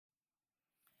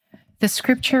The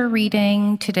scripture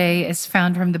reading today is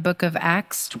found from the book of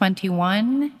Acts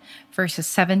 21, verses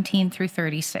 17 through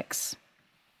 36.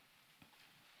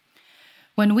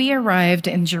 When we arrived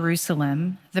in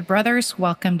Jerusalem, the brothers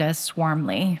welcomed us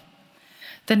warmly.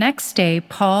 The next day,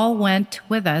 Paul went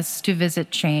with us to visit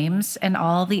James, and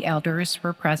all the elders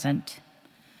were present.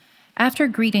 After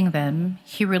greeting them,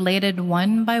 he related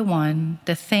one by one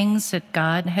the things that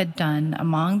God had done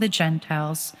among the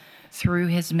Gentiles through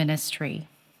his ministry.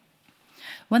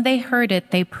 When they heard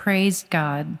it, they praised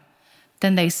God.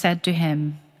 Then they said to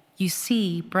him, "You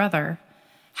see, brother,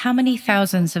 how many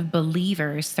thousands of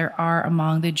believers there are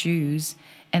among the Jews,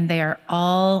 and they are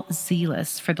all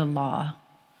zealous for the law.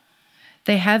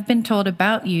 They have been told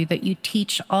about you that you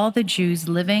teach all the Jews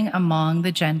living among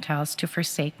the Gentiles to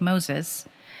forsake Moses,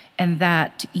 and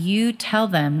that you tell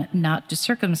them not to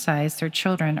circumcise their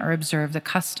children or observe the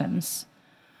customs.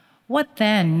 What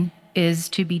then is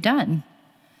to be done?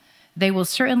 They will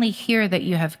certainly hear that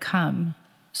you have come,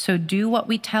 so do what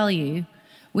we tell you.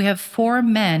 We have 4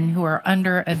 men who are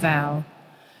under a vow.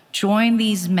 Join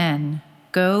these men,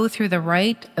 go through the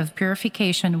rite of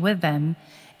purification with them,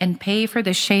 and pay for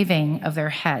the shaving of their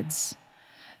heads.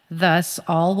 Thus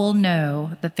all will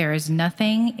know that there is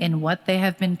nothing in what they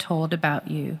have been told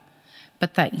about you,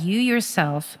 but that you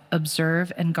yourself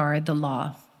observe and guard the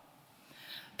law.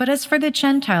 But as for the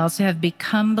Gentiles who have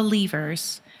become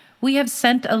believers, we have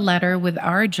sent a letter with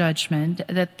our judgment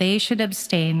that they should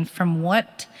abstain from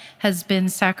what has been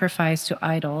sacrificed to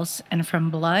idols, and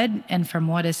from blood, and from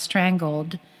what is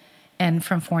strangled, and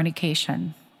from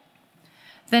fornication."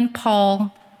 Then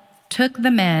Paul took the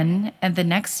men, and the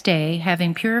next day,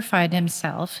 having purified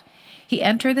himself, he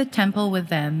entered the temple with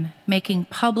them, making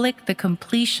public the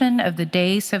completion of the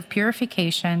days of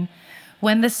purification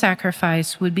when the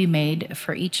sacrifice would be made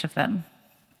for each of them.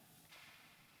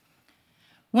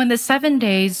 When the 7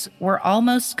 days were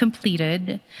almost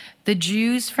completed, the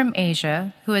Jews from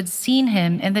Asia, who had seen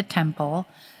him in the temple,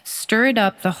 stirred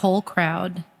up the whole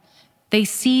crowd. They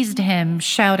seized him,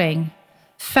 shouting,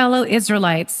 "Fellow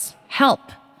Israelites,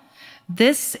 help!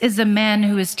 This is a man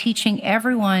who is teaching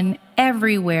everyone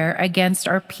everywhere against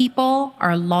our people,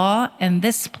 our law, and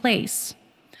this place.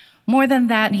 More than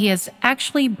that, he has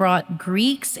actually brought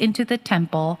Greeks into the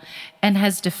temple and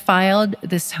has defiled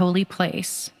this holy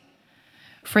place."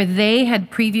 For they had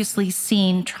previously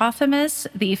seen Trophimus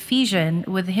the Ephesian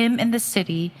with him in the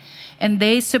city, and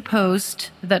they supposed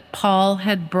that Paul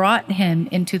had brought him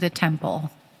into the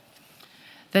temple.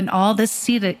 Then all the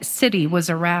city was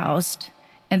aroused,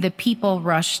 and the people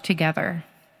rushed together.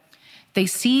 They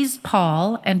seized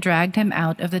Paul and dragged him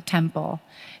out of the temple,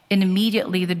 and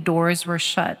immediately the doors were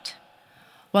shut.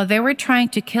 While they were trying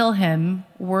to kill him,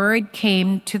 word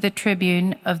came to the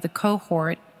tribune of the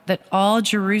cohort that all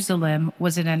Jerusalem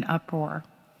was in an uproar.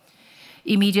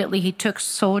 Immediately he took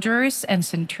soldiers and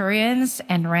centurions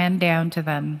and ran down to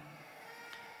them.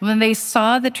 When they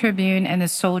saw the tribune and the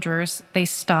soldiers, they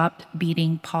stopped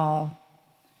beating Paul.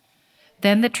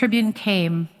 Then the tribune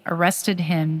came, arrested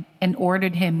him, and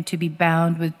ordered him to be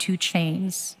bound with 2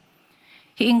 chains.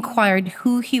 He inquired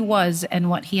who he was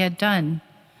and what he had done.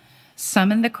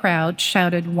 Some in the crowd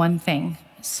shouted one thing,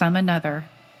 some another.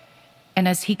 And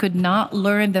as he could not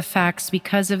learn the facts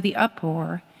because of the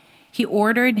uproar, he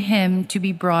ordered him to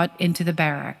be brought into the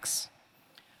barracks.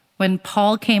 When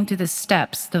Paul came to the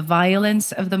steps, the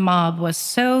violence of the mob was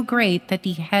so great that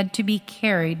he had to be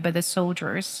carried by the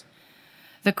soldiers.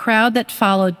 The crowd that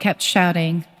followed kept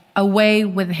shouting, "Away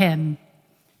with him!"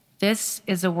 This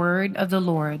is a word of the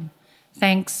Lord.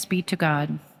 Thanks be to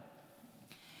God.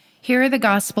 Hear the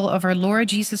gospel of our Lord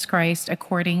Jesus Christ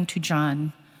according to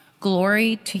John.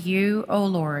 Glory to you, O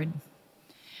Lord.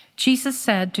 Jesus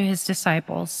said to his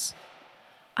disciples,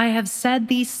 "I have said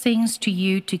these things to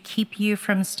you to keep you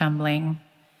from stumbling.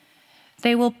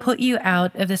 They will put you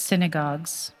out of the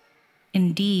synagogues.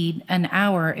 Indeed, an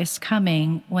hour is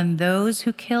coming when those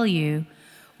who kill you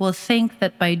will think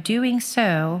that by doing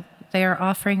so, they are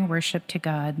offering worship to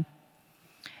God.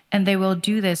 And they will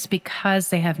do this because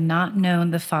they have not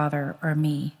known the Father or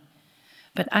me.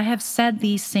 But I have said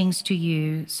these things to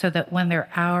you so that when their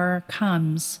hour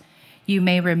comes, you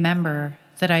may remember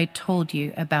that I told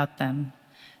you about them."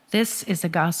 This is the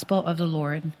gospel of the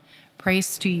Lord.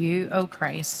 Praise to you, O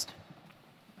Christ.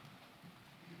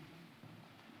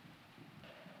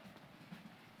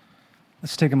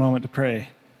 Let's take a moment to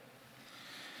pray.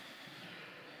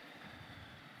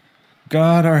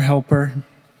 God, our helper,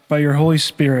 by your Holy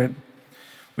Spirit,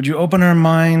 would you open our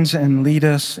minds and lead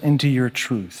us into your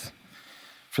truth?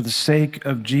 For the sake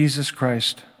of Jesus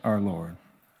Christ, our Lord.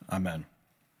 Amen.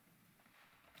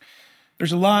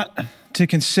 There's a lot to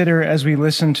consider as we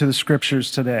listen to the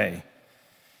scriptures today.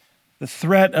 The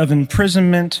threat of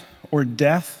imprisonment or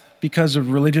death because of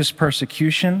religious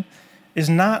persecution is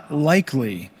not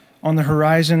likely on the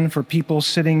horizon for people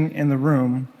sitting in the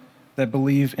room that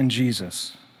believe in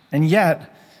Jesus. And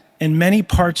yet, in many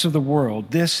parts of the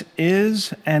world, this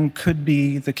is and could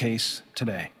be the case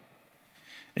today.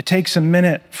 It takes a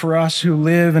minute for us who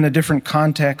live in a different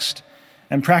context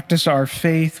and practice our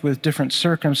faith with different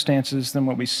circumstances than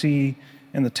what we see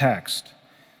in the text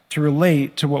to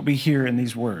relate to what we hear in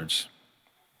these words.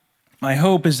 My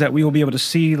hope is that we will be able to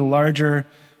see the larger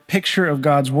picture of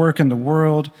God's work in the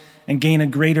world and gain a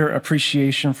greater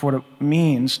appreciation for what it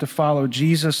means to follow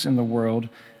Jesus in the world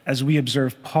as we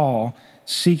observe Paul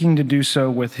seeking to do so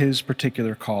with his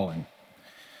particular calling.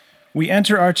 We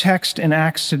enter our text in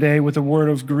Acts today with a word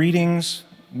of greetings,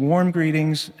 warm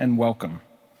greetings, and welcome.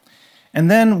 And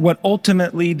then what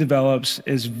ultimately develops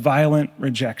is violent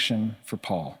rejection for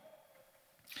Paul.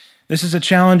 This is a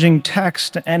challenging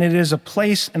text, and it is a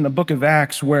place in the book of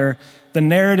Acts where the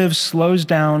narrative slows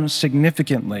down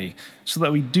significantly so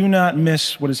that we do not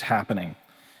miss what is happening.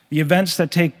 The events that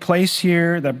take place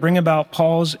here that bring about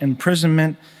Paul's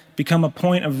imprisonment become a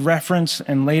point of reference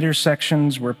in later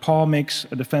sections where Paul makes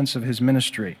a defense of his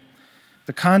ministry.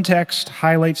 The context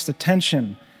highlights the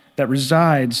tension that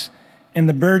resides in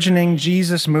the burgeoning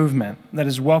Jesus movement that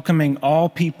is welcoming all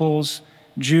peoples,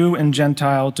 Jew and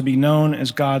Gentile, to be known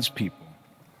as God's people.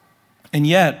 And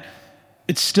yet,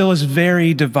 it still is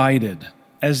very divided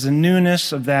as the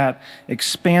newness of that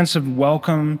expansive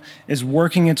welcome is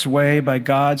working its way by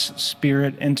God's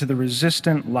Spirit into the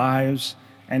resistant lives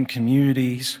and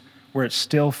communities where it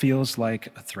still feels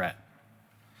like a threat.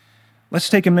 Let's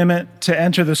take a minute to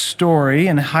enter the story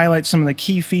and highlight some of the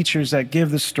key features that give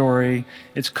the story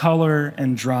its color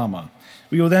and drama.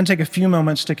 We will then take a few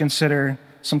moments to consider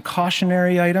some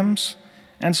cautionary items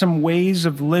and some ways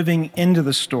of living into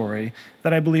the story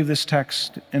that I believe this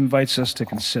text invites us to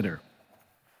consider.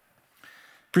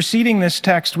 Preceding this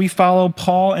text, we follow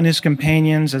Paul and his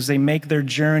companions as they make their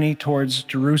journey towards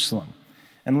Jerusalem.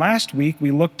 And last week, we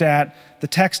looked at the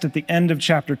text at the end of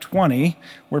chapter 20,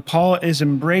 where Paul is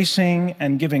embracing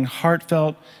and giving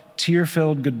heartfelt,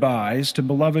 tear-filled goodbyes to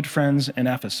beloved friends in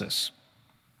Ephesus.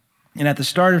 And at the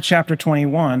start of chapter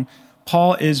 21,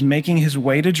 Paul is making his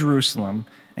way to Jerusalem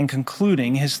and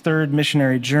concluding his third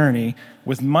missionary journey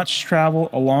with much travel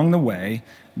along the way,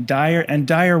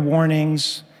 dire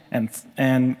warnings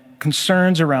and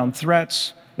concerns around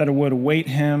threats that would await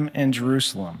him in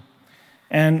Jerusalem.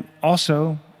 And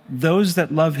also those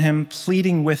that love him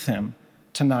pleading with him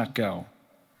to not go.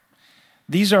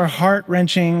 These are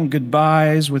heart-wrenching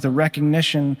goodbyes with a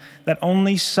recognition that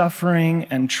only suffering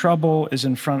and trouble is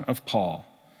in front of Paul.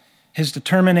 His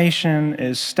determination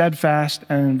is steadfast,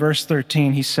 and in verse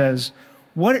 13 he says,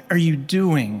 "What are you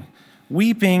doing,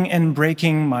 weeping and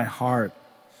breaking my heart?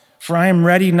 For I am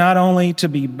ready not only to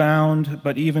be bound,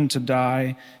 but even to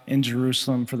die in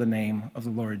Jerusalem for the name of the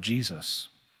Lord Jesus."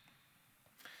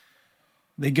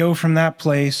 They go from that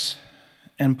place,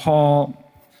 and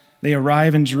they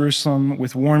arrive in Jerusalem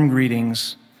with warm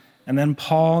greetings, and then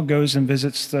Paul goes and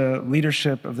visits the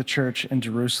leadership of the church in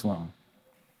Jerusalem.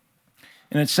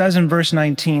 And it says in verse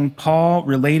 19, Paul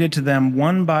related to them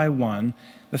one by one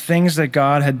the things that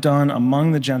God had done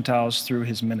among the Gentiles through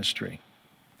his ministry.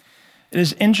 It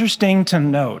is interesting to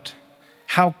note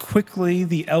how quickly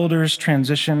the elders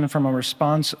transition from a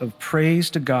response of praise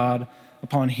to God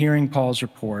upon hearing Paul's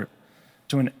report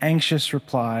to an anxious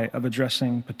reply of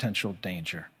addressing potential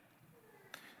danger.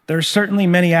 There are certainly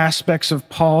many aspects of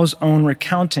Paul's own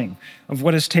recounting of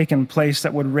what has taken place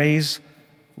that would raise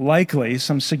likely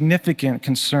some significant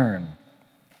concern.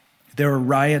 There were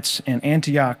riots in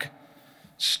Antioch,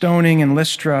 stoning in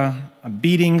Lystra,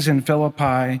 beatings in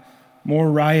Philippi,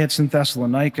 more riots in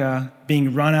Thessalonica,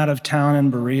 being run out of town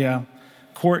in Berea,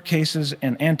 court cases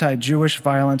and anti-Jewish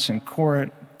violence in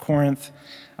Corinth,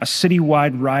 a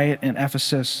citywide riot in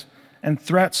Ephesus, and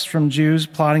threats from Jews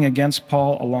plotting against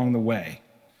Paul along the way.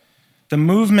 The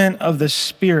movement of the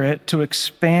Spirit to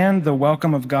expand the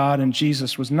welcome of God and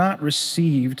Jesus was not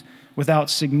received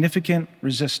without significant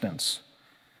resistance.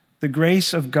 The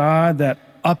grace of God that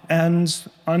upends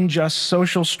unjust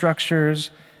social structures,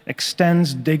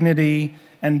 extends dignity,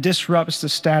 and disrupts the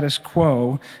status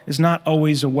quo is not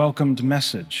always a welcomed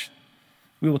message.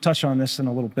 We will touch on this in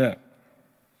a little bit.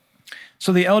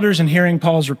 So the elders, in hearing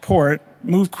Paul's report,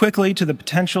 move quickly to the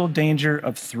potential danger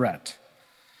of threat.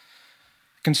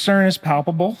 Concern is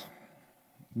palpable.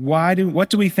 What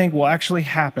do we think will actually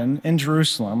happen in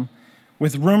Jerusalem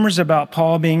with rumors about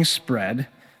Paul being spread,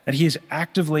 that he is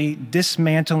actively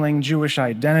dismantling Jewish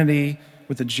identity,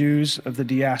 with the Jews of the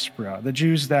diaspora, the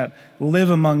Jews that live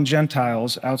among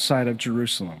Gentiles outside of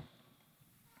Jerusalem.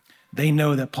 They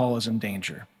know that Paul is in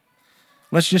danger.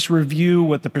 Let's just review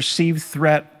what the perceived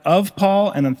threat of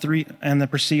Paul and the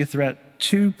perceived threat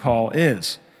to Paul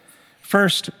is.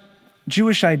 First,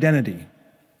 Jewish identity.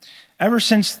 Ever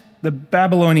since the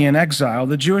Babylonian exile,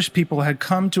 the Jewish people had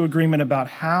come to agreement about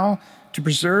how to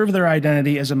preserve their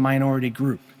identity as a minority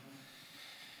group.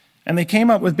 And they came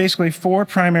up with basically four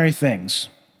primary things: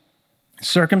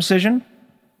 circumcision,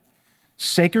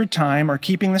 sacred time or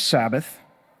keeping the Sabbath,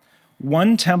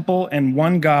 one temple and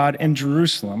one God in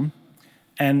Jerusalem,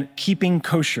 and keeping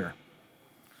kosher.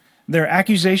 Their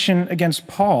accusation against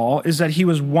Paul is that he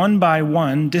was one by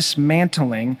one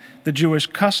dismantling the Jewish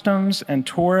customs and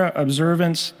Torah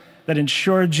observance that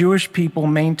ensured Jewish people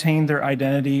maintained their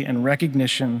identity and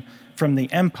recognition from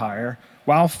the empire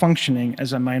while functioning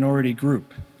as a minority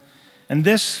group. And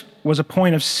this was a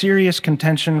point of serious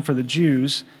contention for the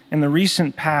Jews in the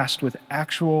recent past, with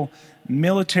actual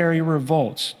military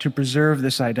revolts to preserve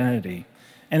this identity.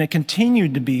 And it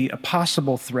continued to be a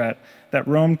possible threat that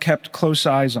Rome kept close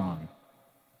eyes on.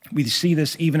 We see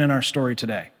this even in our story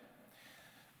today.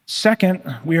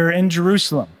 Second, we are in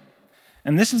Jerusalem,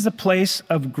 and this is the place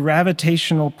of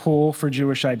gravitational pull for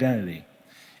Jewish identity.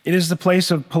 It is the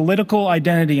place of political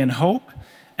identity and hope,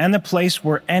 and the place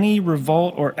where any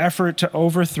revolt or effort to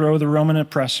overthrow the Roman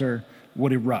oppressor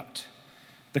would erupt.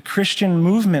 The Christian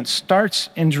movement starts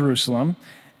in Jerusalem,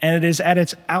 and it is at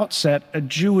its outset a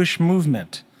Jewish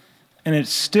movement. And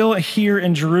it's still here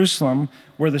in Jerusalem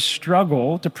where the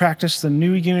struggle to practice the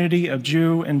new unity of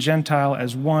Jew and Gentile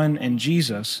as one in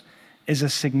Jesus is a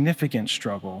significant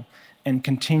struggle and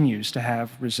continues to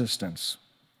have resistance.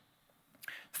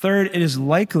 Third, it is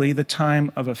likely the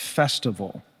time of a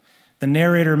festival. The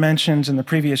narrator mentions in the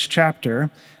previous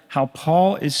chapter how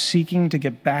Paul is seeking to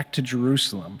get back to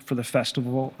Jerusalem for the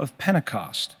festival of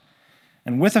Pentecost.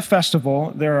 And with a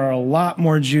festival, there are a lot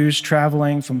more Jews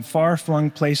traveling from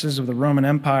far-flung places of the Roman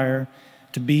Empire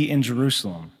to be in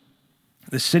Jerusalem.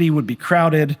 The city would be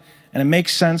crowded, and it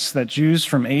makes sense that Jews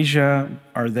from Asia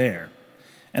are there.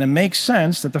 And it makes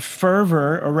sense that the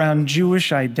fervor around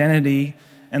Jewish identity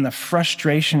and the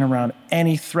frustration around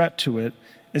any threat to it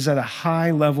is at a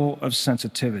high level of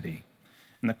sensitivity.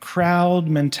 And the crowd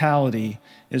mentality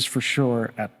is for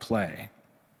sure at play.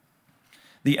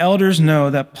 The elders know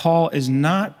that Paul is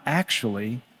not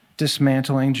actually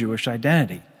dismantling Jewish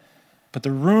identity, but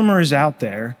the rumor is out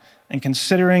there, and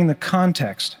considering the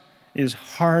context, it is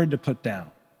hard to put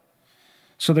down.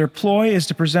 So their ploy is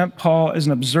to present Paul as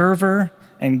an observer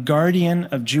and guardian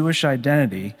of Jewish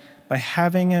identity by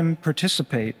having him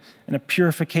participate in a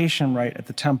purification rite at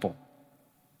the temple.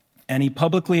 And he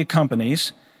publicly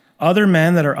accompanies other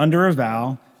men that are under a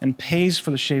vow and pays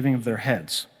for the shaving of their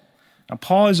heads. Now,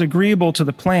 Paul is agreeable to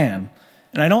the plan,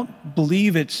 and I don't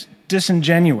believe it's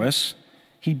disingenuous.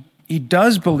 He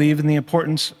does believe in the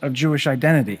importance of Jewish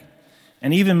identity,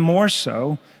 and even more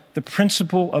so, the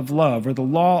principle of love, or the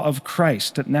law of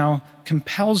Christ, that now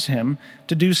compels him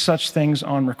to do such things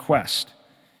on request.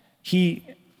 He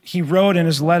wrote in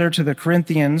his letter to the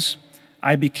Corinthians,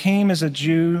 "I became as a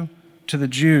Jew to the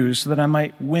Jews so that I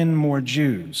might win more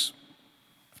Jews."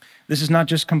 This is not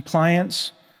just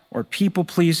compliance or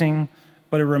people-pleasing,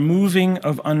 but a removing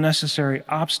of unnecessary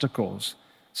obstacles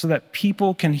so that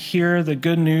people can hear the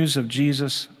good news of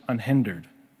Jesus unhindered.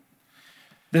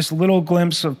 This little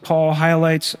glimpse of Paul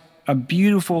highlights a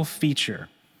beautiful feature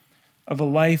of a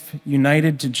life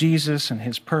united to Jesus and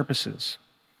his purposes,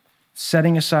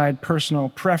 setting aside personal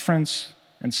preference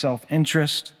and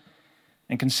self-interest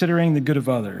and considering the good of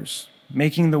others,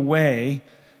 making the way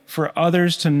for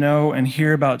others to know and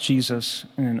hear about Jesus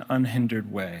in an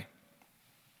unhindered way.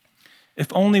 If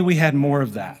only we had more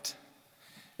of that.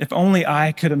 If only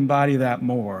I could embody that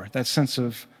more, that sense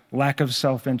of lack of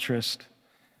self-interest,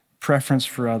 preference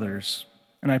for others.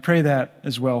 And I pray that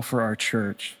as well for our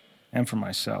church and for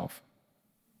myself.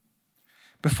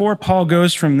 Before Paul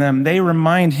goes from them, they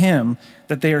remind him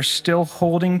that they are still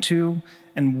holding to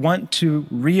and want to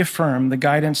reaffirm the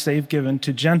guidance they've given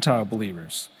to Gentile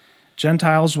believers.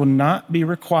 Gentiles will not be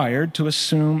required to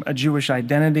assume a Jewish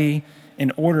identity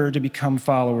in order to become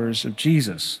followers of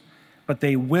Jesus, but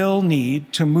they will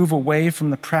need to move away from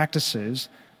the practices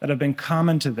that have been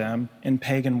common to them in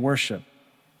pagan worship.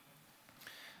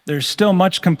 There's still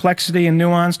much complexity and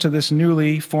nuance to this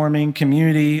newly forming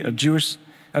community of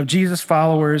Jesus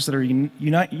followers that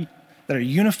are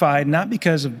unified not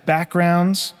because of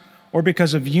backgrounds or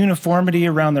because of uniformity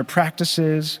around their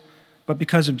practices, but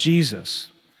because of Jesus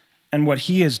and what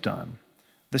he has done,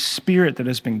 the Spirit that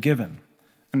has been given,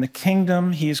 and the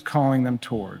kingdom he is calling them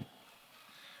toward.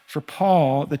 For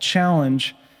Paul, the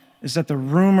challenge is that the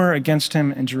rumor against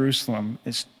him in Jerusalem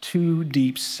is too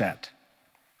deep set.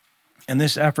 And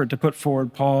this effort to put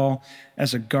forward Paul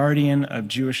as a guardian of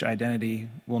Jewish identity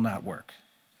will not work.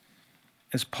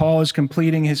 As Paul is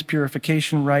completing his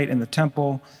purification rite in the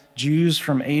temple, Jews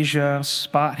from Asia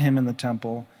spot him in the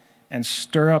temple and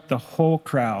stir up the whole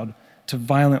crowd to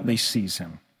violently seize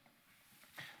him.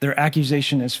 Their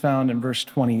accusation is found in verse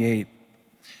 28.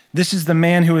 This is the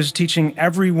man who is teaching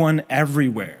everyone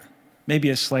everywhere, maybe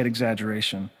a slight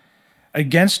exaggeration,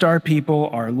 against our people,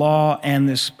 our law, and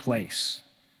this place.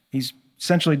 He's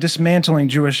essentially dismantling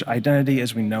Jewish identity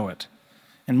as we know it.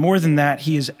 And more than that,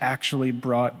 he has actually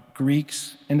brought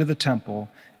Greeks into the temple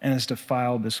and has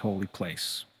defiled this holy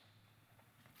place.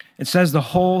 It says the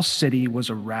whole city was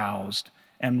aroused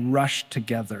and rushed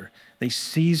together. They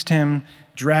seized him,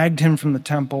 dragged him from the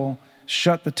temple,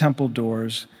 shut the temple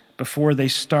doors before they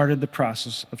started the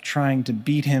process of trying to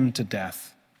beat him to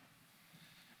death.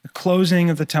 The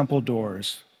closing of the temple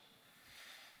doors,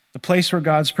 the place where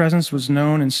God's presence was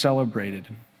known and celebrated.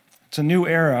 It's a new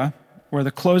era where the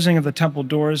closing of the temple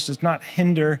doors does not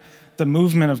hinder the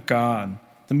movement of God,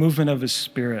 the movement of his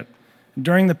Spirit.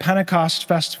 During the Pentecost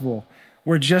festival,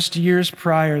 where just years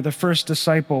prior the first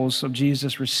disciples of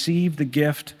Jesus received the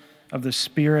gift of the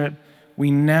Spirit, we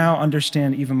now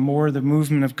understand even more the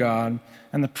movement of God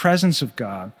and the presence of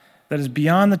God that is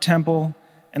beyond the temple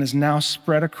and is now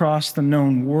spread across the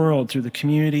known world through the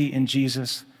community in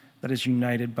Jesus that is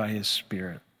united by his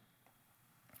Spirit.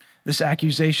 This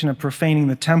accusation of profaning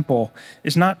the temple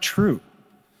is not true.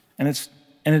 And it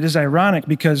is ironic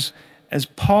because as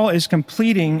Paul is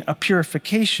completing a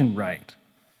purification rite,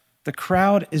 the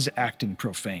crowd is acting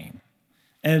profane.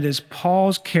 And it is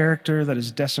Paul's character that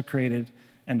is desecrated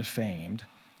and defamed,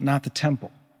 not the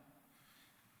temple.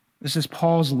 This is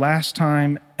Paul's last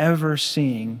time ever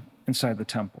seeing inside the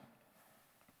temple.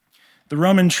 The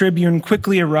Roman tribune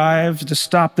quickly arrived to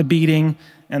stop the beating,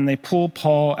 and they pull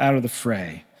Paul out of the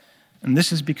fray. And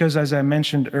this is because, as I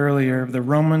mentioned earlier, the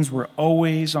Romans were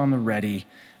always on the ready,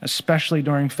 especially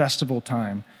during festival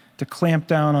time, to clamp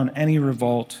down on any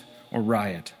revolt or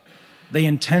riot. They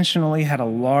intentionally had a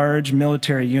large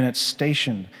military unit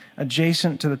stationed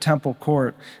adjacent to the temple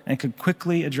court and could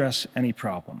quickly address any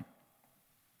problem.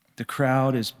 The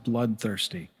crowd is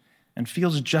bloodthirsty and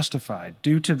feels justified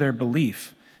due to their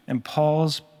belief in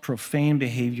Paul's profane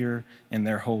behavior in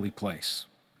their holy place.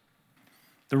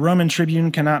 The Roman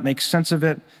tribune cannot make sense of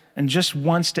it and just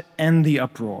wants to end the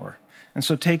uproar, and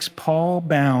so takes Paul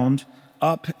bound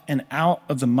up and out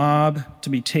of the mob to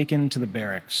be taken to the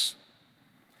barracks.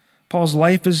 Paul's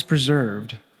life is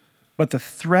preserved, but the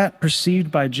threat perceived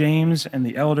by James and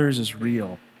the elders is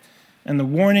real, and the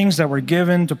warnings that were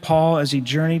given to Paul as he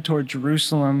journeyed toward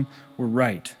Jerusalem were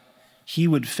right. He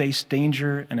would face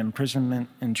danger and imprisonment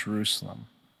in Jerusalem.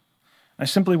 I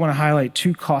simply want to highlight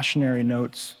two cautionary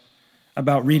notes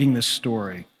about reading this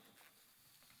story.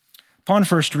 Upon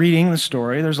first reading the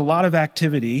story, there's a lot of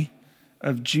activity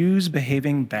of Jews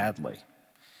behaving badly.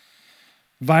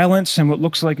 Violence and what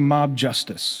looks like mob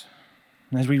justice.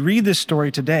 And as we read this story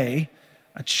today,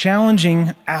 a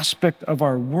challenging aspect of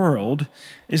our world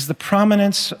is the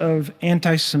prominence of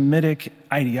anti-Semitic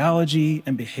ideology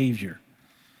and behavior.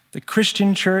 The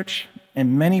Christian church,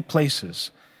 in many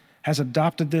places, has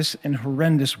adopted this in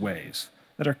horrendous ways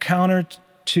that are counter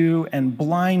to and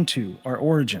blind to our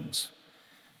origins.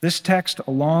 This text,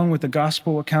 along with the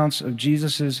gospel accounts of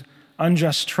Jesus'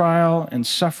 unjust trial and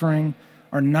suffering,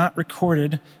 are not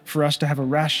recorded for us to have a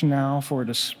rationale for a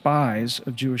despise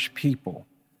of Jewish people.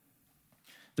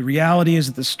 The reality is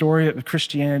that the story of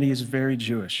Christianity is very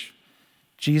Jewish.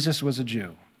 Jesus was a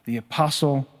Jew. The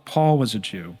apostle Paul was a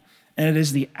Jew. And it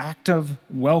is the active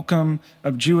welcome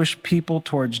of Jewish people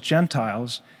towards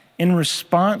Gentiles in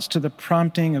response to the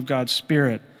prompting of God's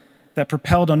Spirit that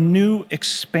propelled a new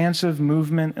expansive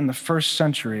movement in the first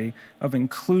century of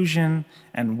inclusion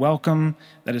and welcome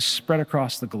that is spread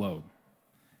across the globe.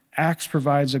 Acts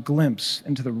provides a glimpse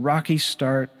into the rocky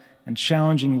start and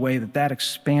challenging way that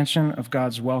expansion of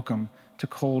God's welcome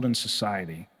took hold in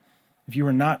society. If you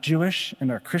are not Jewish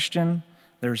and are Christian,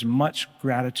 there's much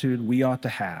gratitude we ought to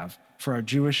have for our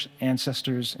Jewish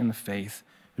ancestors in the faith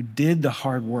who did the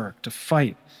hard work to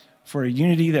fight for a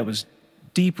unity that was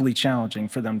deeply challenging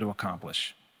for them to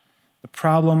accomplish. The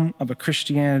problem of a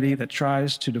Christianity that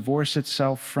tries to divorce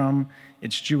itself from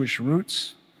its Jewish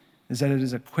roots is that it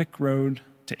is a quick road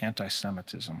to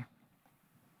anti-Semitism.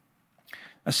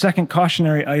 A second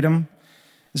cautionary item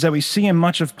is that we see in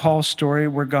much of Paul's story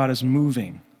where God is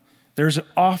moving. There's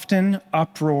often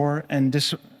uproar and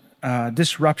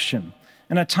disruption,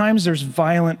 and at times there's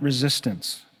violent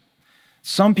resistance.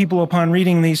 Some people, upon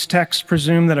reading these texts,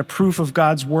 presume that a proof of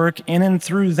God's work in and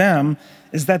through them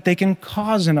is that they can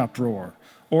cause an uproar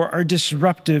or are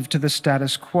disruptive to the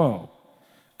status quo.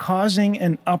 Causing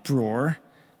an uproar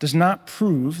does not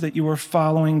prove that you are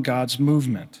following God's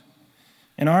movement.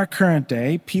 In our current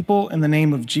day, people in the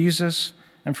name of Jesus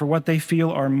and for what they feel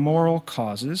are moral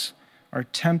causes are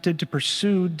tempted to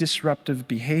pursue disruptive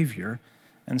behavior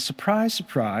and, surprise,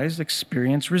 surprise,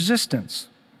 experience resistance.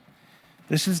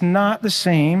 This is not the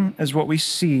same as what we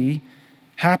see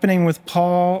happening with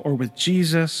Paul or with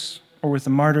Jesus or with the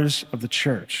martyrs of the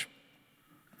church.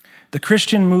 The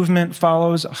Christian movement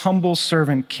follows a humble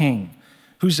servant king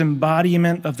whose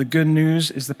embodiment of the good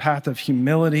news is the path of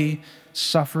humility,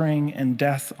 suffering, and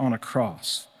death on a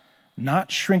cross,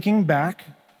 not shrinking back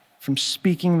from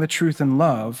speaking the truth in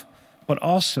love, but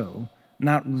also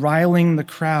not riling the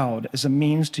crowd as a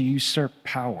means to usurp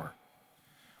power.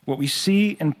 What we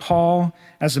see in Paul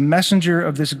as a messenger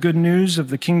of this good news of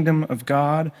the kingdom of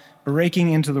God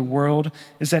breaking into the world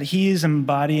is that he is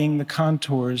embodying the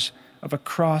contours of a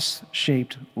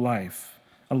cross-shaped life,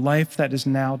 a life that is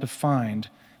now defined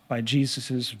by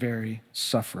Jesus' very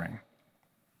suffering.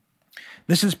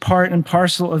 This is part and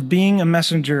parcel of being a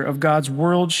messenger of God's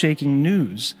world-shaking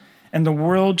news and the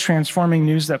world-transforming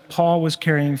news that Paul was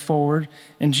carrying forward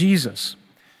in Jesus.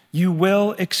 You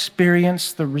will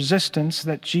experience the resistance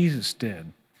that Jesus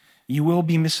did. You will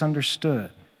be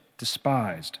misunderstood,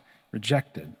 despised,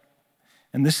 rejected.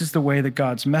 And this is the way that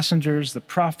God's messengers, the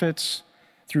prophets,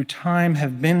 through time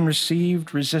have been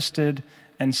received, resisted,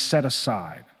 and set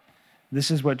aside.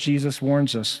 This is what Jesus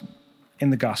warns us in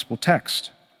the gospel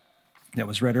text that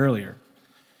was read earlier.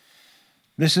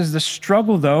 This is the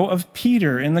struggle, though, of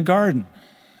Peter in the garden.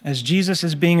 As Jesus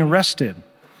is being arrested,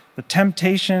 the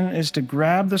temptation is to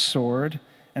grab the sword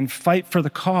and fight for the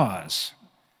cause.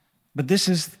 But this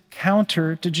is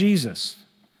counter to Jesus.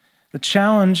 The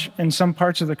challenge in some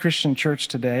parts of the Christian church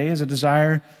today is a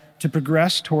desire to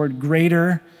progress toward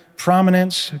greater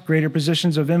prominence, greater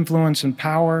positions of influence and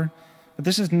power. But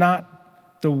this is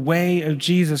not the way of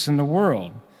Jesus in the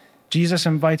world. Jesus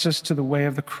invites us to the way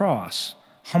of the cross,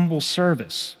 humble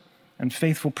service, and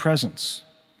faithful presence.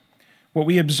 What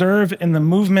we observe in the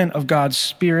movement of God's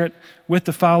Spirit with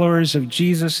the followers of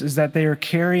Jesus is that they are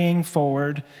carrying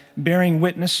forward, bearing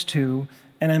witness to,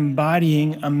 and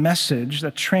embodying a message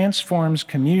that transforms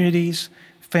communities,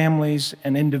 families,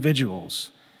 and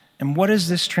individuals. And what is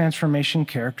this transformation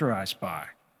characterized by?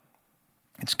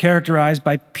 It's characterized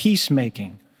by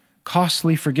peacemaking,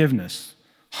 costly forgiveness,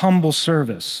 humble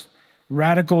service,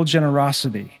 radical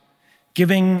generosity,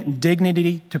 giving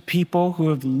dignity to people who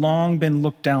have long been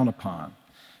looked down upon,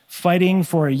 fighting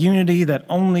for a unity that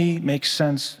only makes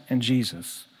sense in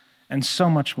Jesus, and so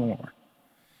much more.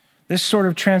 This sort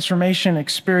of transformation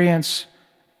experiences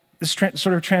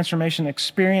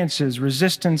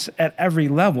resistance at every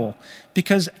level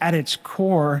because at its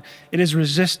core, it is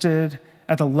resisted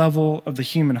at the level of the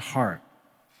human heart.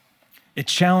 It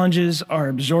challenges our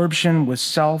absorption with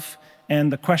self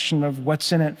and the question of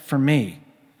what's in it for me.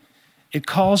 It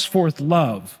calls forth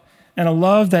love, and a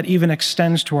love that even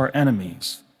extends to our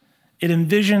enemies. It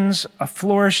envisions a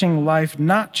flourishing life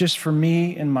not just for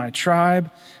me and my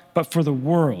tribe, but for the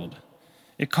world.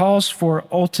 It calls for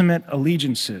ultimate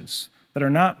allegiances that are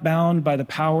not bound by the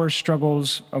power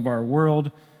struggles of our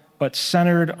world, but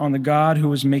centered on the God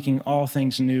who is making all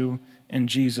things new in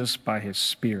Jesus by his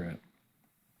Spirit.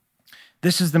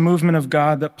 This is the movement of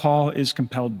God that Paul is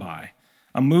compelled by.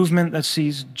 A movement that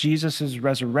sees Jesus'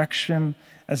 resurrection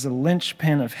as the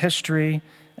linchpin of history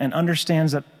and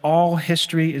understands that all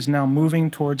history is now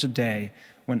moving towards a day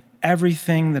when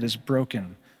everything that is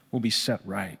broken will be set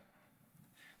right.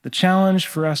 The challenge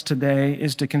for us today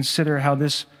is to consider how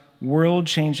this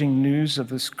world-changing news of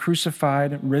this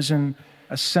crucified, risen,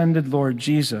 ascended Lord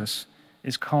Jesus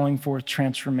is calling forth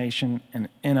transformation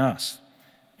in us,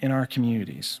 in our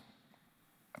communities.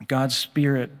 God's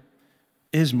Spirit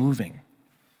is moving,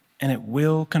 and it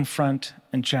will confront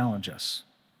and challenge us.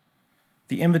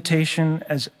 The invitation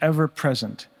is ever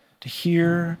present to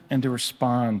hear and to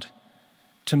respond,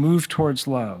 to move towards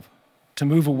love, to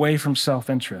move away from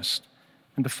self-interest,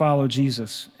 and to follow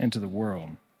Jesus into the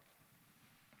world.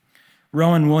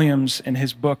 Rowan Williams, in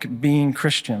his book, Being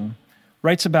Christian,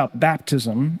 writes about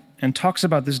baptism and talks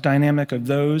about this dynamic of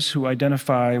those who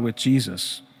identify with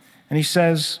Jesus. And he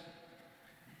says,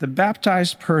 the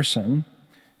baptized person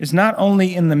is not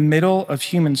only in the middle of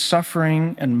human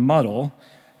suffering and muddle,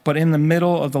 but in the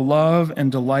middle of the love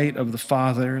and delight of the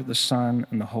Father, the Son,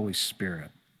 and the Holy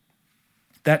Spirit.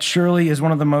 That surely is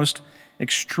one of the most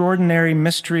extraordinary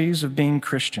mysteries of being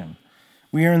Christian.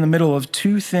 We are in the middle of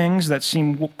two things that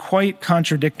seem quite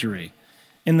contradictory.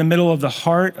 In the middle of the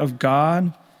heart of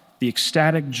God, the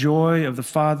ecstatic joy of the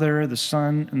Father, the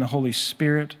Son, and the Holy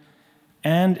Spirit,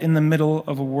 and in the middle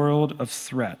of a world of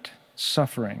threat,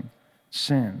 suffering,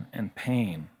 sin, and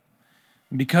pain.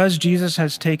 Because Jesus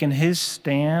has taken his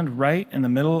stand right in the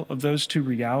middle of those two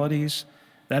realities,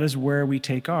 that is where we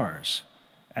take ours.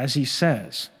 As he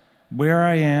says, "Where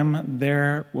I am,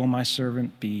 there will my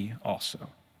servant be also."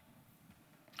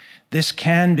 This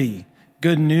can be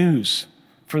good news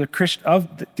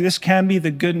this can be the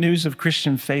good news of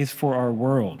Christian faith for our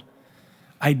world.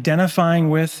 Identifying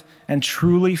with and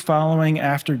truly following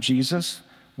after Jesus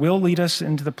will lead us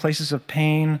into the places of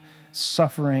pain,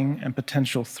 suffering, and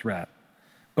potential threat.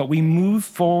 But we move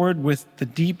forward with the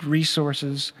deep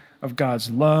resources of God's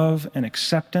love and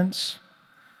acceptance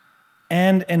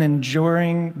and an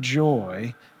enduring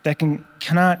joy that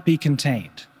cannot be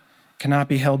contained, cannot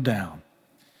be held down.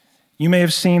 You may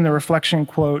have seen the reflection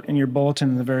quote in your bulletin,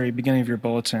 in the very beginning of your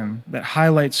bulletin, that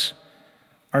highlights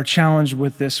our challenge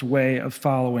with this way of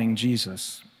following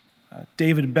Jesus.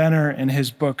 David Benner, in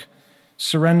his book,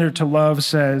 Surrender to Love,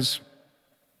 says,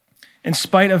 "In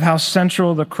spite of how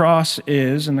central the cross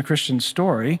is in the Christian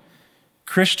story,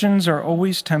 Christians are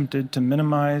always tempted to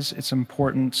minimize its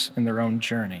importance in their own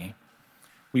journey.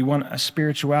 We want a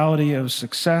spirituality of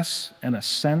success and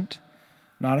ascent,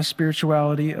 not a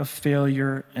spirituality of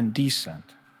failure and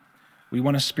descent. We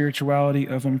want a spirituality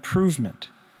of improvement,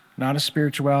 not a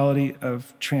spirituality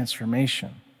of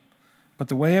transformation. But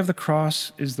the way of the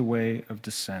cross is the way of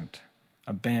descent,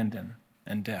 abandon,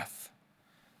 and death.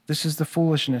 This is the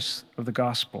foolishness of the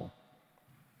gospel."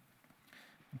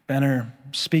 Benner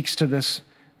speaks to this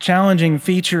challenging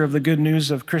feature of the good news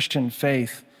of Christian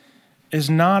faith is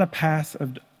not a path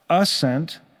of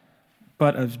ascent,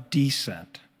 but of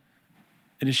descent.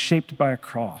 It is shaped by a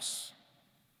cross.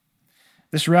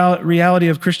 This reality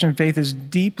of Christian faith is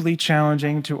deeply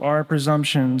challenging to our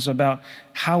presumptions about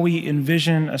how we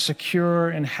envision a secure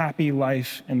and happy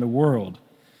life in the world.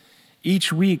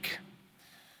 Each week,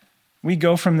 we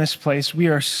go from this place, we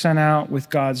are sent out with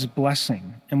God's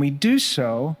blessing, and we do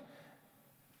so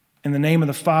in the name of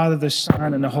the Father, the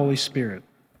Son, and the Holy Spirit,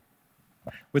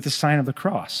 with the sign of the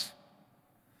cross.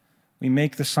 We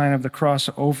make the sign of the cross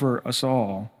over us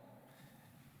all.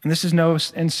 And this is no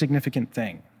insignificant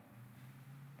thing.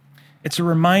 It's a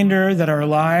reminder that our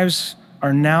lives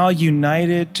are now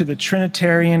united to the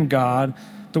Trinitarian God,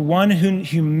 the one who in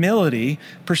humility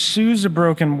pursues a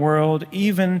broken world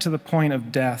even to the point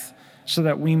of death, so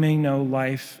that we may know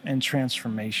life and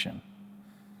transformation.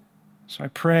 So I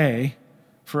pray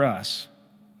for us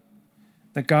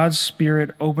that God's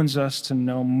Spirit opens us to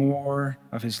know more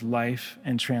of his life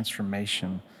and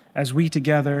transformation as we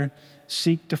together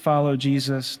seek to follow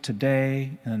Jesus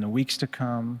today and in the weeks to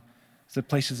come, the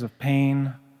places of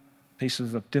pain,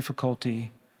 places of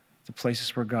difficulty, the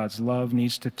places where God's love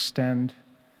needs to extend,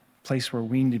 a place where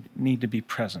we need to be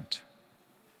present.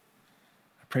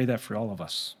 I pray that for all of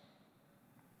us.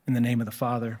 In the name of the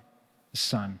Father, the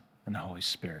Son, and the Holy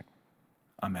Spirit.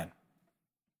 Amen.